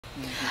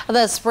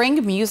The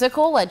spring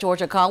musical at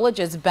Georgia College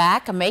is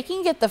back,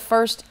 making it the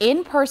first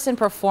in-person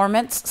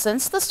performance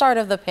since the start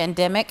of the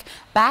pandemic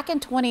back in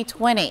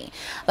 2020.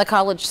 The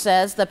college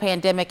says the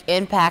pandemic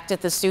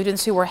impacted the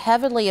students who were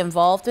heavily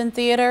involved in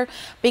theater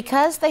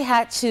because they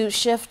had to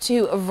shift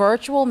to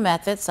virtual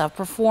methods of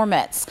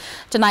performance.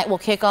 Tonight will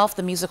kick off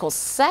the musical's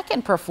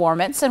second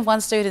performance, and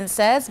one student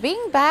says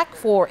being back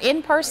for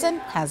in-person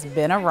has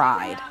been a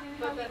ride.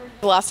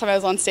 The last time I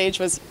was on stage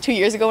was 2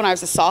 years ago when I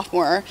was a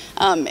sophomore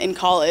in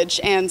college,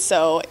 and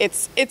so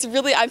it's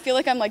really, I feel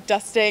like I'm like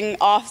dusting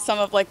off some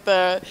of like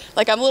I'm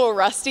a little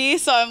rusty,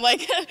 so I'm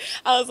like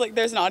I was like,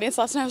 there's an audience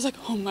last night, I was like,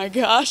 oh my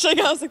gosh, like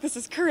I was like, this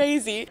is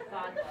crazy.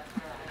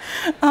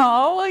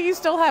 Oh, well, you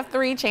still have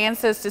 3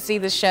 chances to see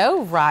the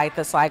show Ride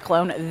the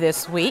Cyclone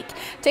this week.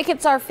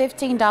 Tickets are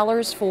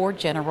 $15 for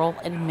general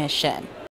admission.